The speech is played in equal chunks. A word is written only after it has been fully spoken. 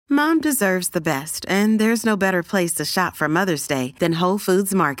Mom deserves the best, and there's no better place to shop for Mother's Day than Whole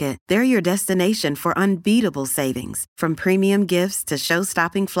Foods Market. They're your destination for unbeatable savings, from premium gifts to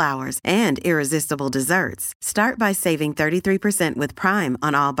show-stopping flowers and irresistible desserts. Start by saving 33% with Prime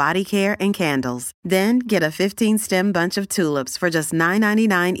on all body care and candles. Then get a 15-stem bunch of tulips for just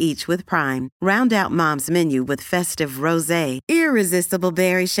 $9.99 each with Prime. Round out Mom's menu with festive rosé, irresistible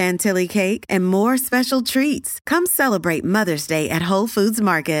berry chantilly cake, and more special treats. Come celebrate Mother's Day at Whole Foods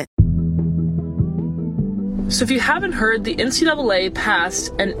Market. So if you haven't heard, the NCAA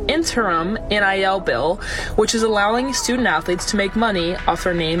passed an interim NIL bill, which is allowing student athletes to make money off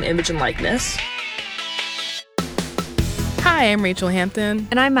their name, image, and likeness. Hi, I'm Rachel Hampton.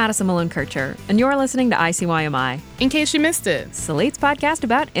 And I'm Madison Malone-Kircher, and you're listening to ICYMI. In case you missed it, Slate's podcast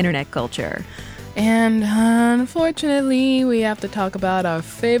about internet culture. And unfortunately, we have to talk about our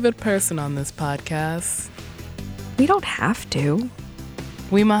favorite person on this podcast. We don't have to.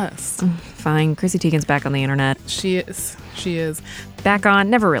 We must. Fine, Chrissy Teigen's back on the internet. She is. Back on,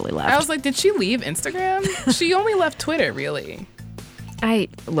 never really left. I was like, did she leave Instagram? She only left Twitter, really.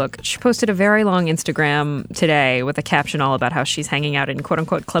 Look, she posted a very long Instagram today with a caption all about how she's hanging out in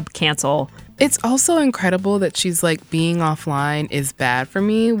quote-unquote Club Cancel. It's also incredible that she's like, being offline is bad for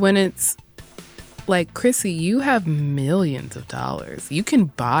me when it's like, Chrissy, you have millions of dollars. You can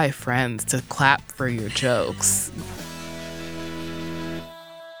buy friends to clap for your jokes.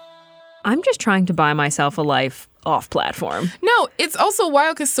 I'm just trying to buy myself a life off-platform. No, it's also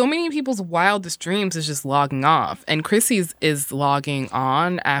wild because so many people's wildest dreams is just logging off. And Chrissy's is logging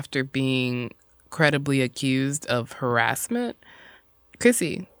on after being credibly accused of harassment.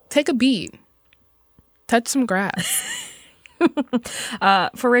 Chrissy, take a beat. Touch some grass.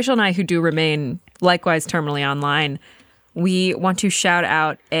 For Rachel and I, who do remain likewise terminally online, we want to shout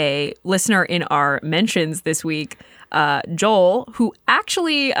out a listener in our mentions this week, Joel, who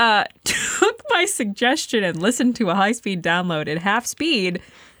actually took my suggestion and listened to a high-speed download at half speed.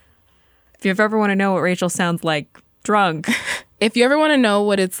 If you ever want to know what Rachel sounds like drunk. If you ever want to know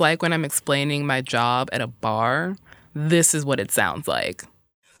what it's like when I'm explaining my job at a bar, this is what it sounds like.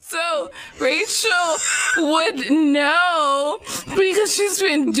 So Rachel would know because she's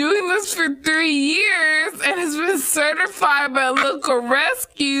been doing this for 3 years and has been certified by local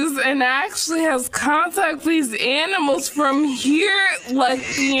rescues and actually has contact these animals from here, like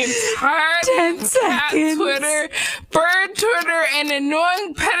the entire 10 cat seconds. Twitter, bird Twitter, and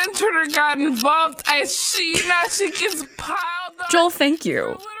annoying pet Twitter got involved. Now she gets piled on. Joel, thank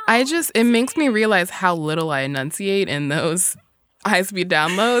you. It makes me realize how little I enunciate in those high-speed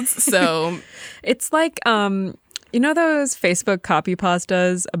downloads, so it's like you know those Facebook copy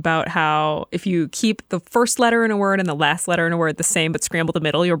pastas about how if you keep the first letter in a word and the last letter in a word the same but scramble the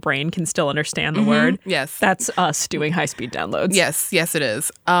middle, your brain can still understand the word? Yes. That's us doing high-speed downloads. Yes, it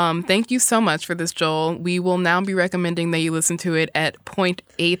is. Thank you so much for this, Joel. We will now be recommending that you listen to it at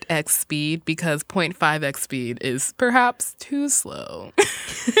 0.8x speed because 0.5x speed is perhaps too slow.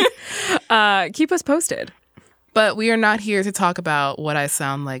 Keep us posted. But we are not here to talk about what I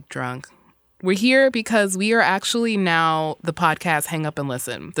sound like drunk. We're here because we are actually now the podcast Hang Up and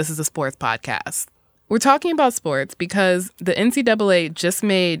Listen. This is a sports podcast. We're talking about sports because the NCAA just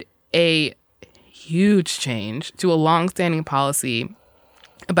made a huge change to a longstanding policy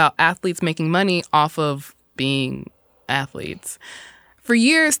about athletes making money off of being athletes. For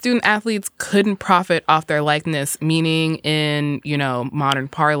years, student athletes couldn't profit off their likeness, meaning in, modern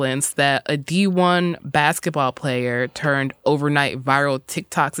parlance that a D1 basketball player turned overnight viral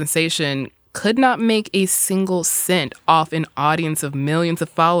TikTok sensation could not make a single cent off an audience of millions of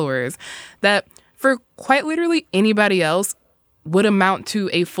followers that, for quite literally anybody else, would amount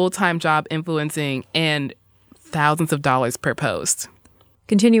to a full-time job influencing and thousands of dollars per post.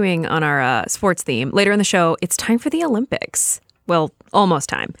 Continuing on our sports theme, later in the show, it's time for the Olympics. Well, almost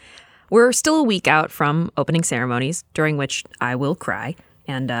time. We're still a week out from opening ceremonies, during which I will cry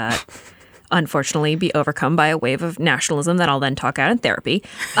and unfortunately be overcome by a wave of nationalism that I'll then talk out in therapy.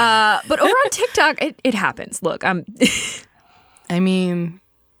 But over on TikTok, it happens. Look, I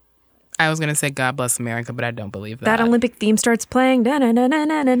was going to say God bless America, but I don't believe that. That Olympic theme starts playing. That, and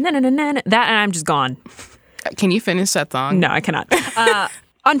I'm just gone. Can you finish that song? No, I cannot.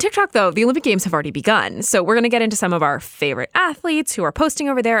 On TikTok, though, the Olympic Games have already begun. So we're going to get into some of our favorite athletes who are posting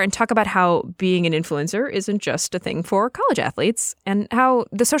over there and talk about how being an influencer isn't just a thing for college athletes and how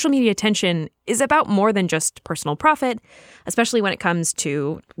the social media attention is about more than just personal profit, especially when it comes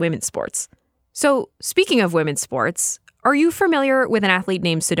to women's sports. So speaking of women's sports, are you familiar with an athlete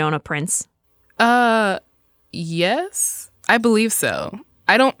named Sedona Prince? Yes, I believe so.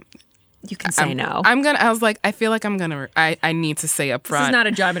 You can say no. I was like, I feel like I need to say up front. This is not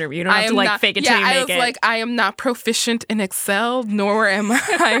a job interview. You don't have to fake it till you make it. I was like, I am not proficient in Excel, nor am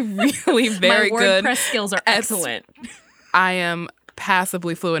I really very good. My WordPress skills are excellent. I am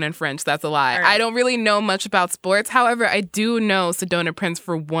passably fluent in French. That's a lie. Right. I don't really know much about sports. However, I do know Sedona Prince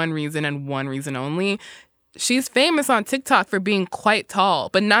for one reason and one reason only. She's famous on TikTok for being quite tall,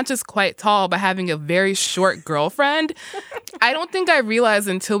 but not just quite tall, but having a very short girlfriend. I don't think I realized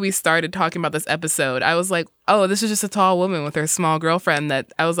until we started talking about this episode. I was like, oh, this is just a tall woman with her small girlfriend.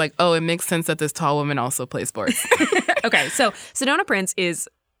 That I was like, oh, it makes sense that this tall woman also plays sports. Okay, so Sedona Prince is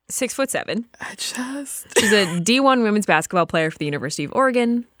 6'7". She's a D1 women's basketball player for the University of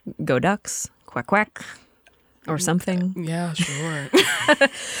Oregon. Go Ducks. Quack, quack. Or something. Yeah, sure.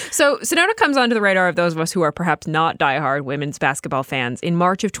 So Sedona comes onto the radar of those of us who are perhaps not diehard women's basketball fans in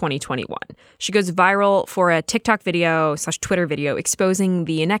March of 2021. She goes viral for a TikTok video / Twitter video exposing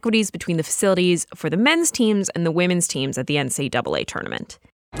the inequities between the facilities for the men's teams and the women's teams at the NCAA tournament.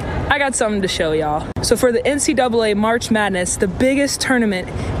 I got something to show y'all. So for the NCAA March Madness, the biggest tournament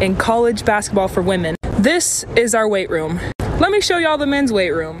in college basketball for women, this is our weight room. Let me show y'all the men's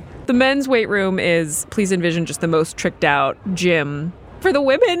weight room. The men's weight room is, please envision, just the most tricked out gym. For the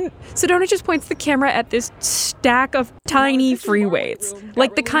women, Sedona just points the camera at this stack of tiny free weights,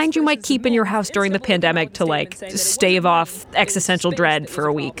 like the kind you might keep in your house during the pandemic to stave off existential dread for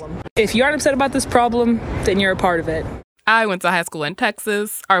a week. If you aren't upset about this problem, then you're a part of it. I went to high school in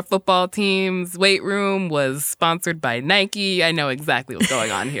Texas. Our football team's weight room was sponsored by Nike. I know exactly what's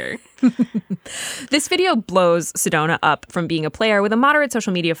going on here. This video blows Sedona up from being a player with a moderate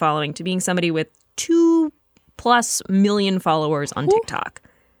social media following to being somebody with 2+ million followers on TikTok.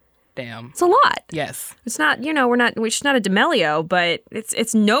 Damn. It's a lot. Yes. It's not, we're just not a D'Amelio, but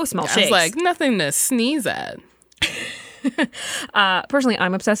it's no small shakes. It's like nothing to sneeze at. Personally,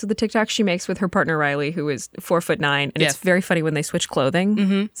 I'm obsessed with the TikTok she makes with her partner Riley, who is 4'9", and it's very funny when they switch clothing.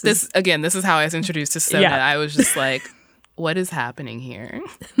 Mm-hmm. This is how I was introduced to Sedona. Yeah. I was just like, what is happening here?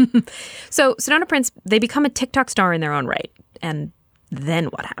 So Sedona Prince, they become a TikTok star in their own right. And then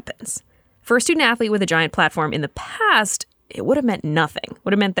what happens? For a student athlete with a giant platform in the past, it would have meant nothing.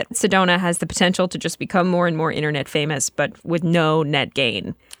 Would have meant that Sedona has the potential to just become more and more internet famous, but with no net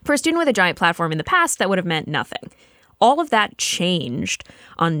gain. For a student with a giant platform in the past, that would have meant nothing. All of that changed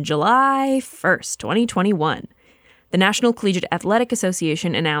on July 1st, 2021. The National Collegiate Athletic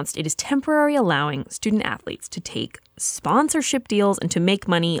Association announced it is temporarily allowing student athletes to take sponsorship deals and to make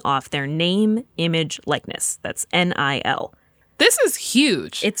money off their name, image, likeness. That's NIL. This is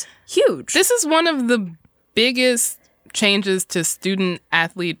huge. It's huge. This is one of the biggest changes to student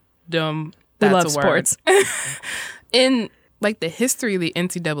athletedom. We love sports. In the history of the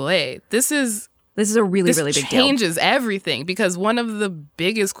NCAA, This is a really big deal. This changes everything, because one of the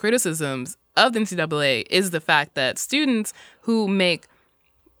biggest criticisms of the NCAA is the fact that students who make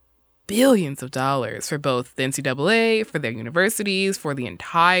billions of dollars for both the NCAA, for their universities, for the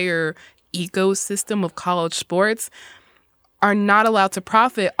entire ecosystem of college sports are not allowed to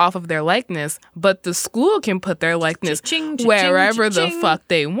profit off of their likeness, but the school can put their likeness wherever the fuck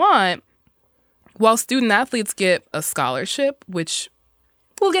they want, while student athletes get a scholarship, which...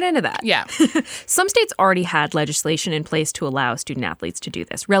 We'll get into that. Yeah. Some states already had legislation in place to allow student athletes to do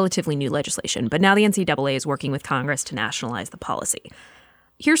this, relatively new legislation, but now the NCAA is working with Congress to nationalize the policy.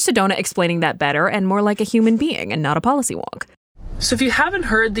 Here's Sedona explaining that better and more like a human being and not a policy wonk. So if you haven't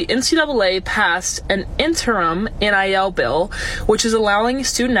heard, the NCAA passed an interim NIL bill, which is allowing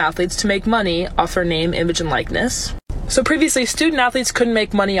student athletes to make money off their name, image, and likeness. So previously, student athletes couldn't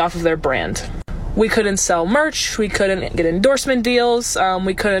make money off of their brand. We couldn't sell merch, we couldn't get endorsement deals,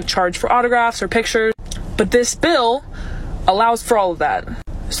 we couldn't charge for autographs or pictures. But this bill allows for all of that.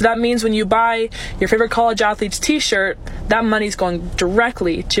 So that means when you buy your favorite college athlete's t-shirt, that money's going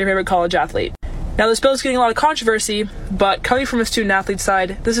directly to your favorite college athlete. Now this bill is getting a lot of controversy, but coming from a student athlete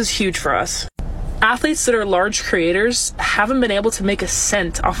side, this is huge for us. Athletes that are large creators haven't been able to make a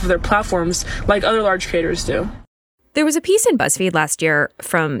cent off of their platforms like other large creators do. There was a piece in BuzzFeed last year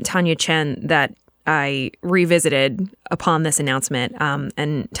from Tanya Chen that I revisited upon this announcement,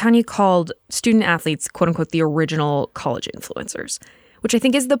 and Tanya called student athletes, quote unquote, the original college influencers, which I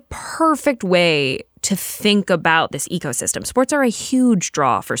think is the perfect way to think about this ecosystem. Sports are a huge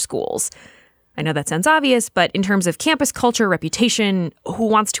draw for schools. I know that sounds obvious, but in terms of campus culture, reputation, who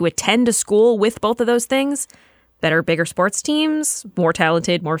wants to attend a school with both of those things? Better, bigger sports teams, more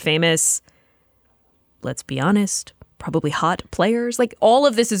talented, more famous. Let's be honest. Probably hot players. All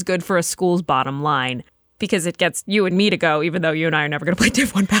of this is good for a school's bottom line because it gets you and me to go, even though you and I are never going to play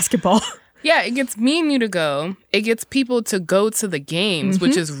Div 1 basketball. Yeah, it gets me and you to go. It gets people to go to the games,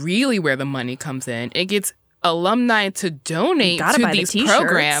 which is really where the money comes in. It gets alumni to donate to these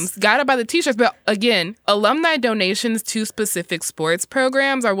programs. Gotta buy the t-shirts. But again, alumni donations to specific sports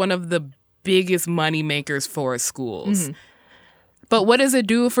programs are one of the biggest money makers for schools. But what does it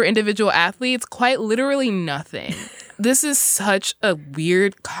do for individual athletes? Quite literally nothing. This is such a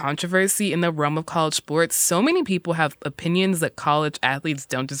weird controversy in the realm of college sports. So many people have opinions that college athletes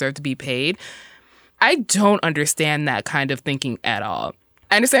don't deserve to be paid. I don't understand that kind of thinking at all.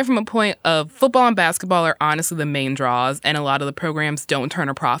 I understand from a point of football and basketball are honestly the main draws, and a lot of the programs don't turn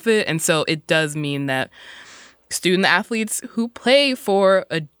a profit. And so it does mean that student athletes who play for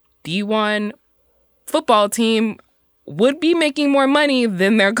a D1 football team would be making more money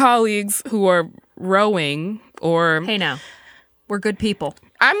than their colleagues who are rowing or... Hey, now, we're good people.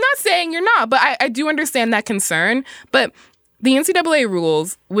 I'm not saying you're not, but I do understand that concern. But the NCAA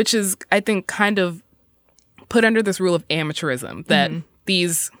rules, which is, I think, kind of put under this rule of amateurism, that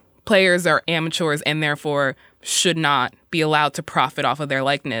these players are amateurs and therefore should not be allowed to profit off of their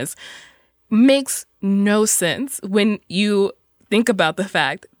likeness, makes no sense when you think about the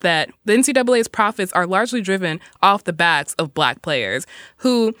fact that the NCAA's profits are largely driven off the backs of Black players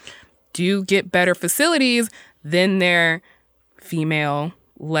who do get better facilities than their female,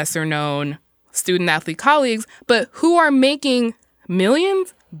 lesser-known student-athlete colleagues, but who are making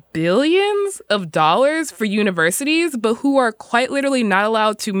millions, billions of dollars for universities, but who are quite literally not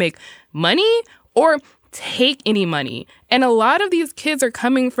allowed to make money or take any money. And a lot of these kids are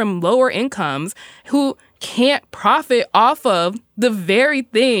coming from lower incomes who can't profit off of the very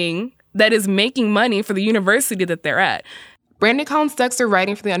thing that is making money for the university that they're at. Brandon Collins Dexter,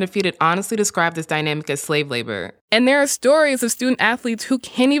 writing for The Undefeated, honestly described this dynamic as slave labor. And there are stories of student athletes who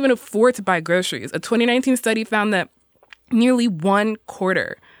can't even afford to buy groceries. A 2019 study found that nearly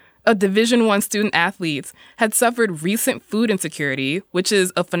 1/4 of Division I student athletes had suffered recent food insecurity, which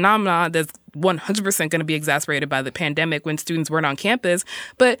is a phenomenon that's 100% going to be exacerbated by the pandemic when students weren't on campus.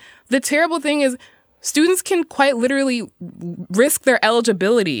 But the terrible thing is students can quite literally risk their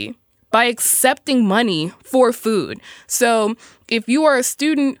eligibility by accepting money for food. So if you are a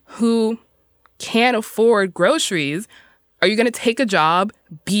student who can't afford groceries, are you going to take a job,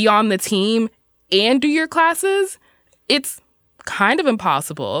 be on the team, and do your classes? It's kind of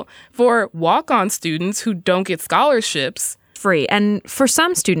impossible for walk-on students who don't get scholarships. Free. And for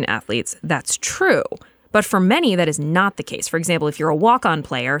some student athletes, that's true. But for many, that is not the case. For example, if you're a walk-on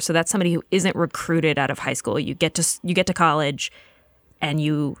player, so that's somebody who isn't recruited out of high school, you get to college and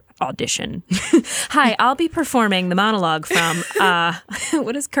you audition. Hi, I'll be performing the monologue from,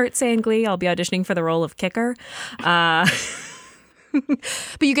 what does Kurt say in Glee? I'll be auditioning for the role of kicker. But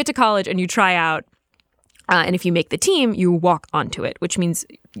you get to college and you try out. And if you make the team, you walk onto it, which means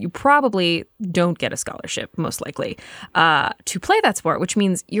you probably don't get a scholarship, most likely, to play that sport, which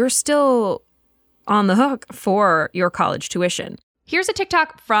means you're still on the hook for your college tuition. Here's a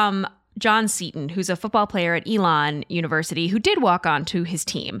TikTok from John Seaton, who's a football player at Elon University, who did walk on to his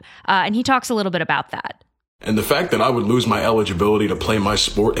team. And he talks a little bit about that. And the fact that I would lose my eligibility to play my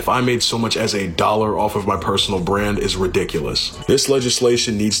sport if I made so much as $1 off of my personal brand is ridiculous. This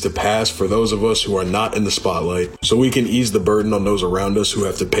legislation needs to pass for those of us who are not in the spotlight so we can ease the burden on those around us who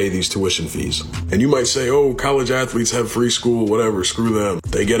have to pay these tuition fees. And you might say, oh, college athletes have free school, whatever, screw them.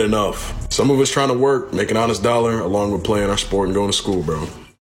 They get enough. Some of us trying to work, make an honest dollar along with playing our sport and going to school, bro.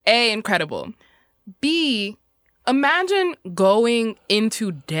 A, incredible. B, imagine going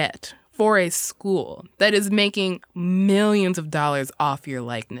into debt for a school that is making millions of dollars off your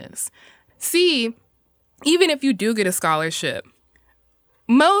likeness. C, even if you do get a scholarship,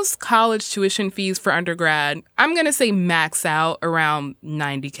 most college tuition fees for undergrad, I'm going to say max out around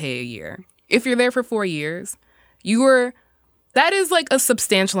 $90K a year. If you're there for 4 years, that is like a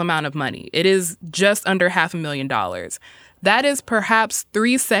substantial amount of money. It is just under $500,000. That is perhaps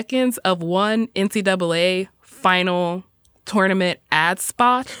 3 seconds of one NCAA final tournament ad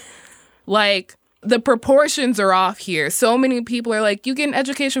spot. Like, the proportions are off here. So many people are like, you get an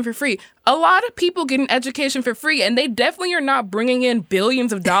education for free. A lot of people get an education for free, and they definitely are not bringing in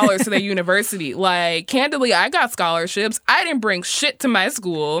billions of dollars to their university. Like, candidly, I got scholarships. I didn't bring shit to my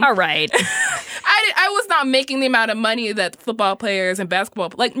school. All right. I was not making the amount of money that football players and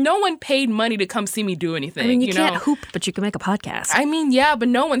basketball, like, no one paid money to come see me do anything. I mean, you can't hoop, but you can make a podcast. I mean, yeah, but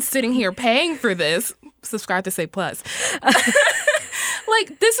no one's sitting here paying for this. Subscribe to Say Plus.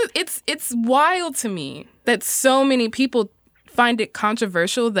 Like, it's wild to me that so many people find it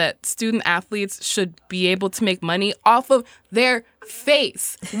controversial that student athletes should be able to make money off of their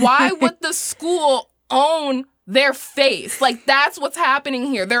face. Why would the school own their face. Like, that's what's happening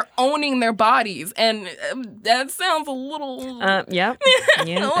here. They're owning their bodies. And that sounds a little... Yeah. a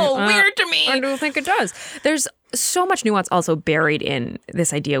little weird to me. I do think it does. There's so much nuance also buried in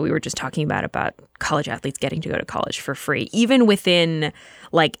this idea we were just talking about college athletes getting to go to college for free, even within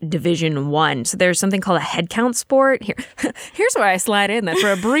like Division I. So there's something called a headcount sport. Here's where I slide in that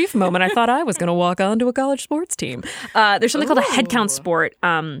for a brief moment I thought I was going to walk onto a college sports team. There's something called a headcount sport.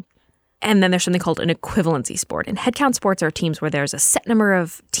 And then there's something called an equivalency sport. And headcount sports are teams where there's a set number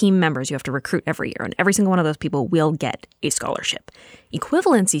of team members you have to recruit every year, and every single one of those people will get a scholarship.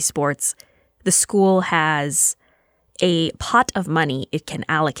 Equivalency sports, the school has a pot of money it can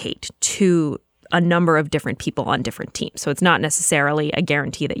allocate to a number of different people on different teams. So it's not necessarily a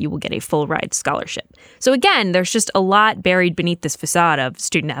guarantee that you will get a full ride scholarship. So again, there's just a lot buried beneath this facade of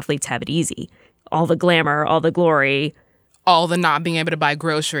student athletes have it easy. All the glamour, all the glory. All the not being able to buy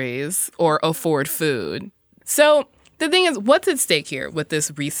groceries or afford food. So the thing is, what's at stake here with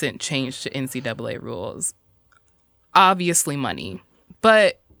this recent change to NCAA rules? Obviously money.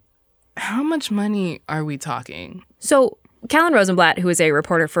 But how much money are we talking? So Callan Rosenblatt, who is a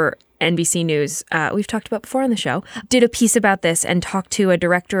reporter for NBC News, we've talked about before on the show, did a piece about this and talked to a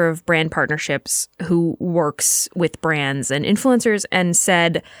director of brand partnerships who works with brands and influencers and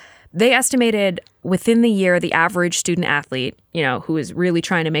said they estimated within the year the average student athlete, who is really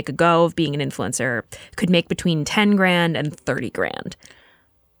trying to make a go of being an influencer, could make between $10,000 and $30,000.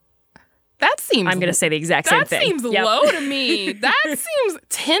 That seems... I'm going to say the exact same thing. That seems low to me. That seems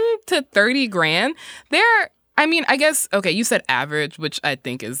 10 to 30 grand. I guess, okay, you said average, which I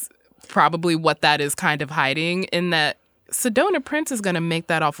think is probably what that is kind of hiding, in that Sedona Prince is going to make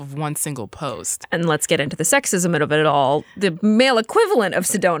that off of one single post. And let's get into the sexism of it all. The male equivalent of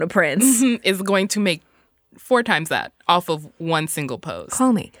Sedona Prince is going to make 4 times that off of one single post.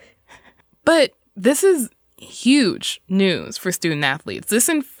 Call me. But this is huge news for student athletes. This,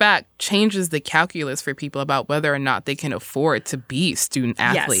 in fact, changes the calculus for people about whether or not they can afford to be student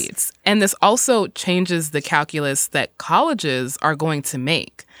athletes. Yes. And this also changes the calculus that colleges are going to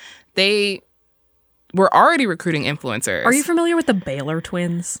make. They were already recruiting influencers. Are you familiar with the Baylor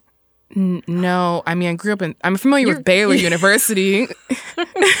twins? No. I mean, I'm familiar with Baylor University.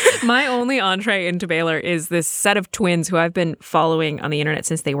 My only entree into Baylor is this set of twins who I've been following on the internet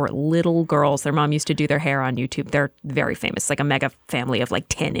since they were little girls. Their mom used to do their hair on YouTube. They're very famous, like a mega family of like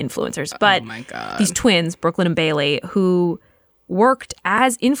 10 influencers. But oh my God. These twins, Brooklyn and Bailey, who worked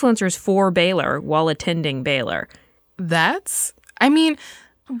as influencers for Baylor while attending Baylor.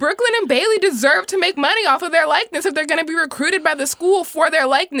 Brooklyn and Bailey deserve to make money off of their likeness if they're going to be recruited by the school for their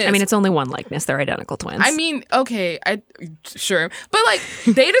likeness. I mean, it's only one likeness. They're identical twins. I mean, okay, sure. But,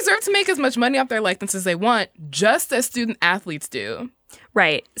 they deserve to make as much money off their likeness as they want, just as student athletes do.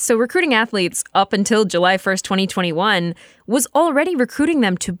 Right. So recruiting athletes up until July 1st, 2021 was already recruiting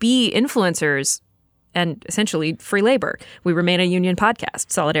them to be influencers and essentially free labor. We remain a union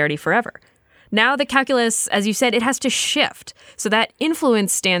podcast, Solidarity Forever. Now the calculus, as you said, it has to shift so that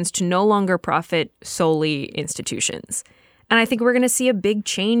influence stands to no longer profit solely institutions. And I think we're going to see a big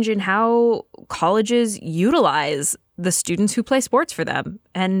change in how colleges utilize the students who play sports for them.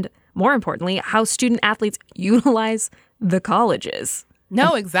 And more importantly, how student athletes utilize the colleges.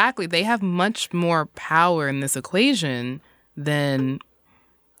 No, exactly. They have much more power in this equation than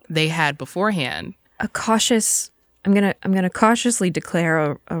they had beforehand. I'm gonna cautiously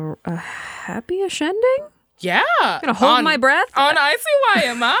declare a happy-ish ending. Yeah. I'm gonna hold my breath. On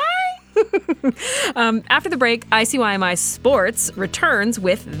ICYMI? After the break, ICYMI Sports returns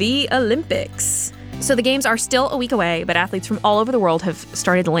with the Olympics. So the games are still a week away, but athletes from all over the world have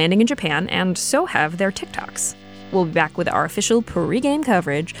started landing in Japan, and so have their TikToks. We'll be back with our official pre-game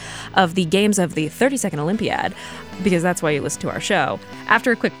coverage of the games of the 32nd Olympiad, because that's why you listen to our show,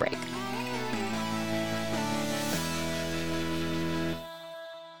 after a quick break.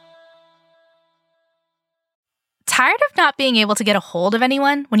 Tired of not being able to get a hold of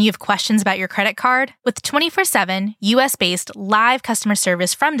anyone when you have questions about your credit card? With 24/7 US-based live customer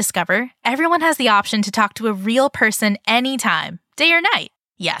service from Discover, everyone has the option to talk to a real person anytime, day or night.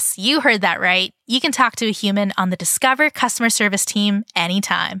 Yes, you heard that right. You can talk to a human on the Discover customer service team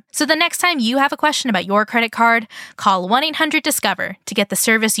anytime. So the next time you have a question about your credit card, call 1-800-DISCOVER to get the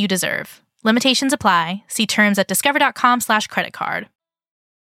service you deserve. Limitations apply. See terms at discover.com/creditcard.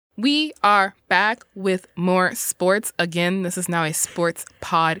 We are back with more sports. Again, this is now a sports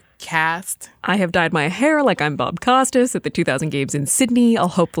podcast. I have dyed my hair like I'm Bob Costas at the 2000 Games in Sydney. I'll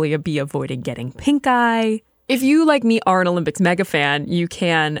hopefully be avoiding getting pink eye. If you, like me, are an Olympics mega fan, you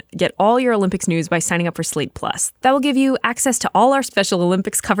can get all your Olympics news by signing up for Slate Plus. That will give you access to all our special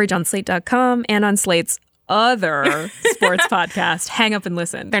Olympics coverage on Slate.com and on Slate's other sports podcast, hang up and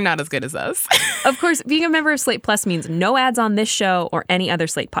listen. They're not as good as us. Of course, being a member of Slate Plus means no ads on this show or any other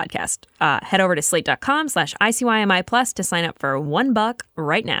Slate podcast. Head over to slate.com/ICYMI Plus to sign up for $1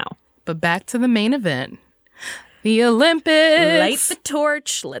 right now. But back to the main event. The Olympics. Light the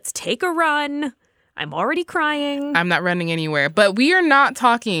torch. Let's take a run. I'm already crying. I'm not running anywhere. But we are not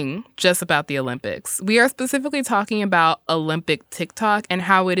talking just about the Olympics. We are specifically talking about Olympic TikTok and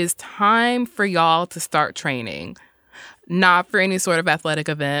how it is time for y'all to start training. Not for any sort of athletic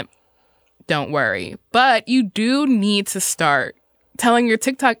event. Don't worry. But you do need to start telling your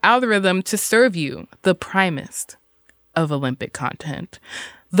TikTok algorithm to serve you the primest of Olympic content.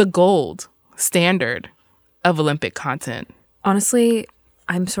 The gold standard of Olympic content. Honestly,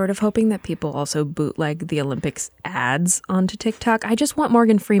 I'm sort of hoping that people also bootleg the Olympics ads onto TikTok. I just want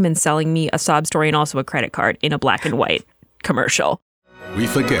Morgan Freeman selling me a sob story and also a credit card in a black and white commercial. We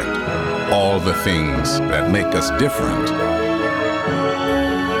forget all the things that make us different.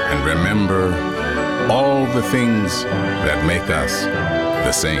 And remember all the things that make us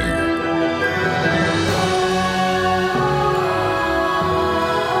the same.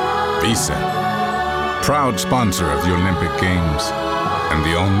 Visa, proud sponsor of the Olympic Games and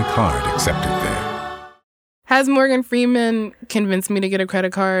the only card accepted there. Has Morgan Freeman convinced me to get a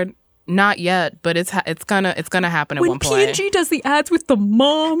credit card? Not yet, but it's gonna happen at one point. When P&G does the ads with the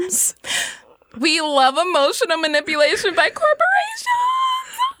moms. We love emotional manipulation by corporations.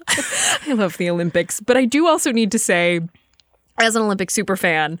 I love the Olympics, but I do also need to say, as an Olympic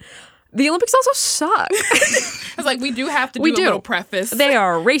superfan, the Olympics also suck. It's like we do have to do a little preface. They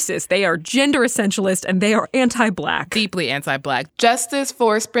are racist, they are gender essentialist, and they are anti-black. Deeply anti-black. Justice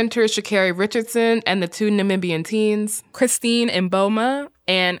for sprinter Sha'Carri Richardson and the two Namibian teens, Christine Mboma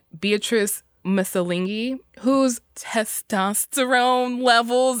and Beatrice Masilingi, whose testosterone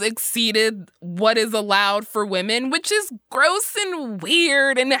levels exceeded what is allowed for women, which is gross and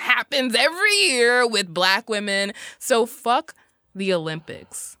weird, and it happens every year with black women. So fuck the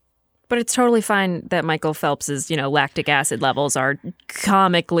Olympics. But it's totally fine that Michael Phelps's, lactic acid levels are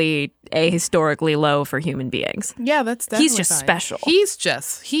comically ahistorically low for human beings. Yeah, that's definitely He's just fine. special. He's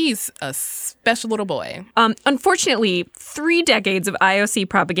a special little boy. Unfortunately, 3 decades of IOC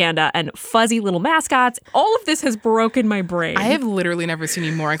propaganda and fuzzy little mascots, all of this has broken my brain. I have literally never seen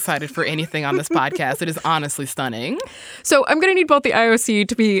you more excited for anything on this podcast. It is honestly stunning. So I'm going to need both the IOC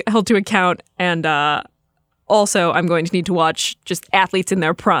to be held to account and also, I'm going to need to watch just athletes in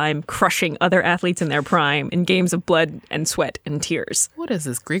their prime crushing other athletes in their prime in games of blood and sweat and tears. What is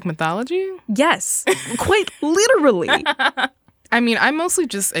this, Greek mythology? Yes, quite literally. I mean, I'm mostly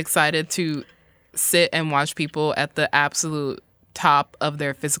just excited to sit and watch people at the absolute top of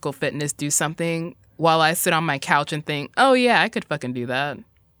their physical fitness do something while I sit on my couch and think, oh yeah, I could fucking do that.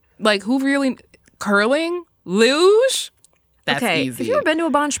 Like, who really... Curling? Luge? That's easy. Have you ever been to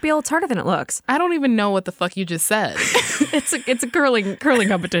a Bonspiel? It's harder than it looks. I don't even know what the fuck you just said. It's a curling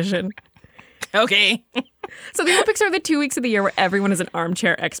competition. Okay. So the Olympics are the 2 weeks of the year where everyone is an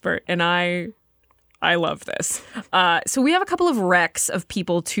armchair expert, and I love this. So we have a couple of recs of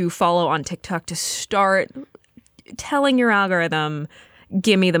people to follow on TikTok to start telling your algorithm,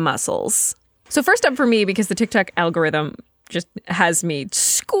 give me the muscles. So first up for me, because the TikTok algorithm just has me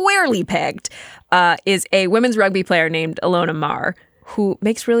squarely pegged, is a women's rugby player named Ilona Maher, who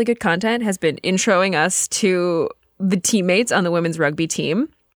makes really good content, has been introing us to the teammates on the women's rugby team.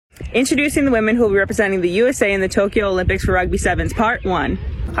 Introducing the women who will be representing the USA in the Tokyo Olympics for Rugby Sevens, Part 1.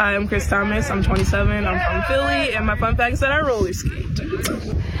 Hi, I'm Chris Thomas. I'm 27. I'm from Philly, and my fun fact is that I roller skate.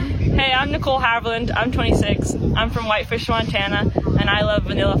 Hey, I'm Nicole Haviland. I'm 26. I'm from Whitefish, Montana, and I love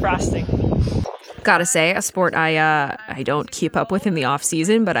vanilla frosting. Gotta say, a sport I don't keep up with in the off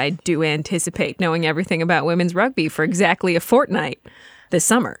season, but I do anticipate knowing everything about women's rugby for exactly a fortnight this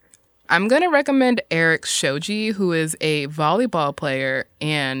summer. I'm going to recommend Eric Shoji, who is a volleyball player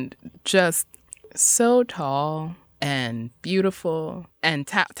and just so tall and beautiful and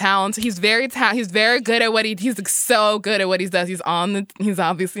talented. He's very good at what he's so good at what he does. He's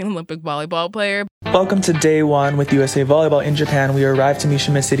obviously an Olympic volleyball player. Welcome to day 1 with USA Volleyball in Japan. We arrived to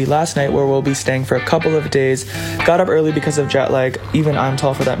Mishima City last night, where we'll be staying for a couple of days. Got up early because of jet lag. Even I'm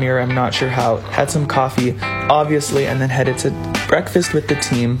tall for that mirror. I'm not sure how. Had some coffee, obviously, and then headed to breakfast with the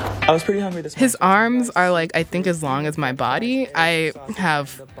team. I was pretty hungry this morning. His arms are like, I think, as long as my body. I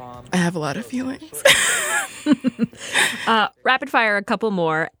have a lot of feelings. Rapid fire, a couple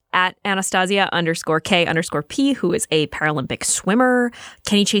more. At Anastasia_K_P, who is a Paralympic swimmer.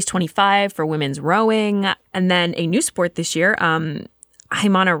 Kenny Chase 25 for women's rowing. And then a new sport this year,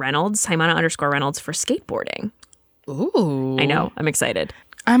 Haimana_Reynolds for skateboarding. Ooh. I know. I'm excited.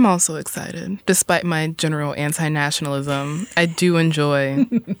 I'm also excited. Despite my general anti-nationalism, I do enjoy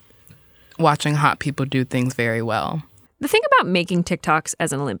watching hot people do things very well. The thing about making TikToks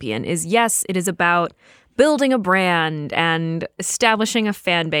as an Olympian is, yes, it is about building a brand and establishing a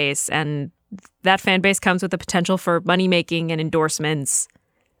fan base, and that fan base comes with the potential for money-making and endorsements.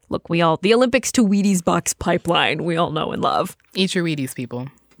 Look, the Olympics to Wheaties box pipeline, we all know and love. Eat your Wheaties, people.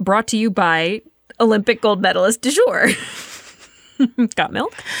 Brought to you by Olympic gold medalist du jour. Got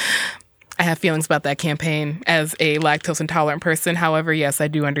milk? I have feelings about that campaign as a lactose intolerant person. However, yes, I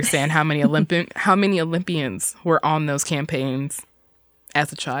do understand how many Olympians were on those campaigns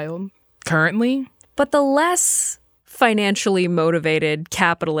as a child currently. But the less financially motivated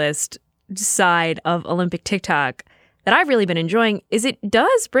capitalist side of Olympic TikTok that I've really been enjoying is it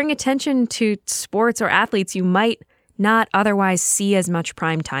does bring attention to sports or athletes you might not otherwise see as much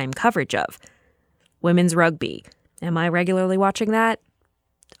primetime coverage of. Women's rugby. Am I regularly watching that?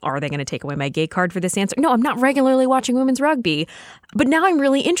 Are they going to take away my gay card for this answer? No, I'm not regularly watching women's rugby, but now I'm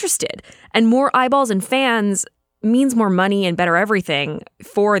really interested. And more eyeballs and fans means more money and better everything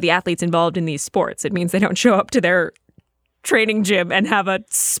for the athletes involved in these sports. It means they don't show up to their training gym and have a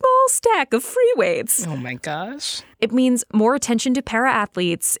small stack of free weights. Oh my gosh. It means more attention to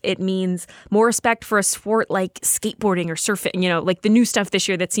para-athletes. It means more respect for a sport like skateboarding or surfing, like the new stuff this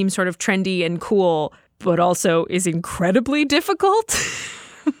year that seems sort of trendy and cool, but also is incredibly difficult.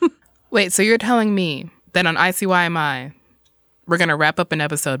 Wait, so you're telling me that on ICYMI, we're going to wrap up an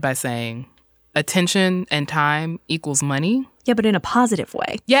episode by saying attention and time equals money? Yeah, but in a positive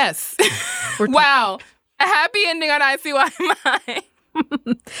way. Yes. Wow. A happy ending on ICYMI.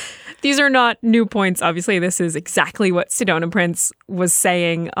 These are not new points. Obviously, this is exactly what Sedona Prince was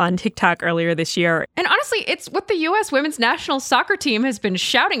saying on TikTok earlier this year. And honestly, it's what the U.S. women's national soccer team has been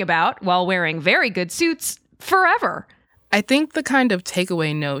shouting about while wearing very good suits forever. I think the kind of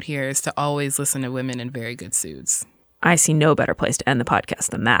takeaway note here is to always listen to women in very good suits. I see no better place to end the podcast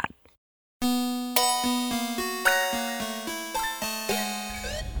than that.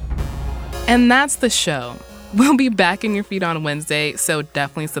 And that's the show. We'll be back in your feed on Wednesday, so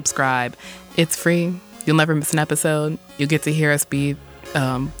definitely subscribe. It's free. You'll never miss an episode. You'll get to hear us be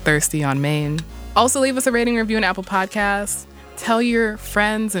thirsty on Maine. Also, leave us a rating review on Apple Podcasts. Tell your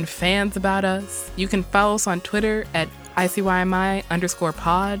friends and fans about us. You can follow us on Twitter at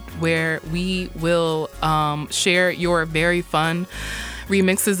ICYMI_pod, where we will share your very fun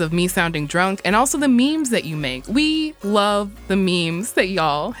remixes of me sounding drunk and also the memes that you make. We love the memes that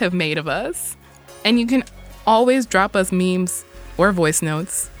y'all have made of us. And you can always drop us memes or voice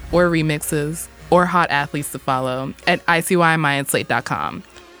notes or remixes or hot athletes to follow at ICYMI@slate.com.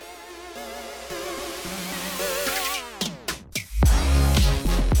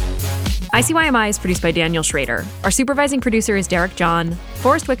 ICYMI is produced by Daniel Schrader. Our supervising producer is Derek John.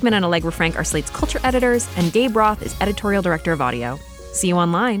 Forrest Wickman and Allegra Frank are Slate's culture editors, and Gabe Roth is editorial director of audio. See you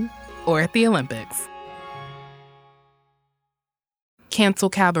online. Or at the Olympics. Cancel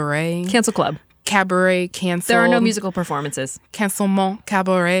cabaret. Cancel club. Cabaret cancel. There are no musical performances. Cancelement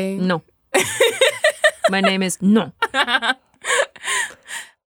cabaret. No. My name is No.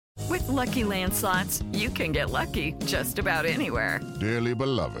 With Lucky Land Slots, you can get lucky just about anywhere. Dearly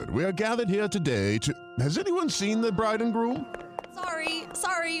beloved, we are gathered here today to... Has anyone seen the bride and groom?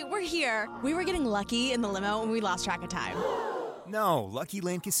 Sorry, we're here. We were getting lucky in the limo and we lost track of time. No, Lucky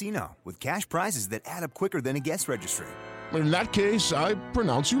Land Casino, with cash prizes that add up quicker than a guest registry. In that case, I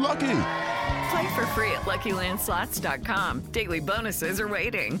pronounce you lucky. Play for free at LuckyLandSlots.com. Daily bonuses are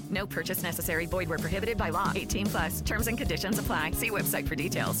waiting. No purchase necessary. Void where prohibited by law. 18+. Terms and conditions apply. See website for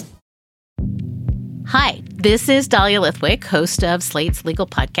details. Hi, this is Dahlia Lithwick, host of Slate's legal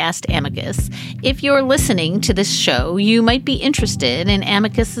podcast, Amicus. If you're listening to this show, you might be interested in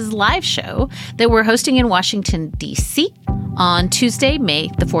Amicus's live show that we're hosting in Washington, D.C. on Tuesday, May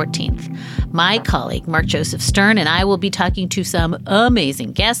the 14th. My colleague, Mark Joseph Stern, and I will be talking to some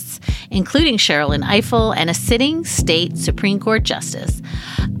amazing guests, including Sherrilyn Ifill and a sitting state Supreme Court justice,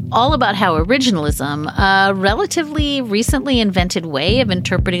 all about how originalism, a relatively recently invented way of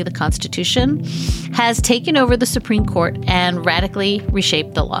interpreting the Constitution, has taken over the Supreme Court and radically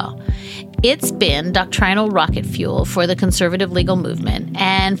reshaped the law. It's been doctrinal rocket fuel for the conservative legal movement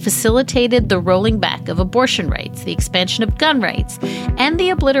and facilitated the rolling back of abortion rights, the expansion of gun rights, and the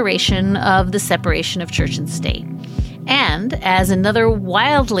obliteration of the separation of church and state. And as another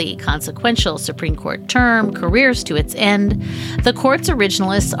wildly consequential Supreme Court term careers to its end, the court's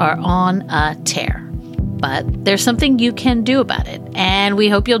originalists are on a tear. But there's something you can do about it, and we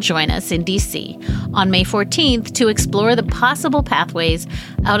hope you'll join us in D.C. on May 14th to explore the possible pathways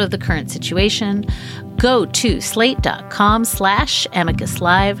out of the current situation. Go to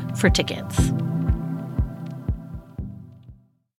slate.com/amicuslive for tickets.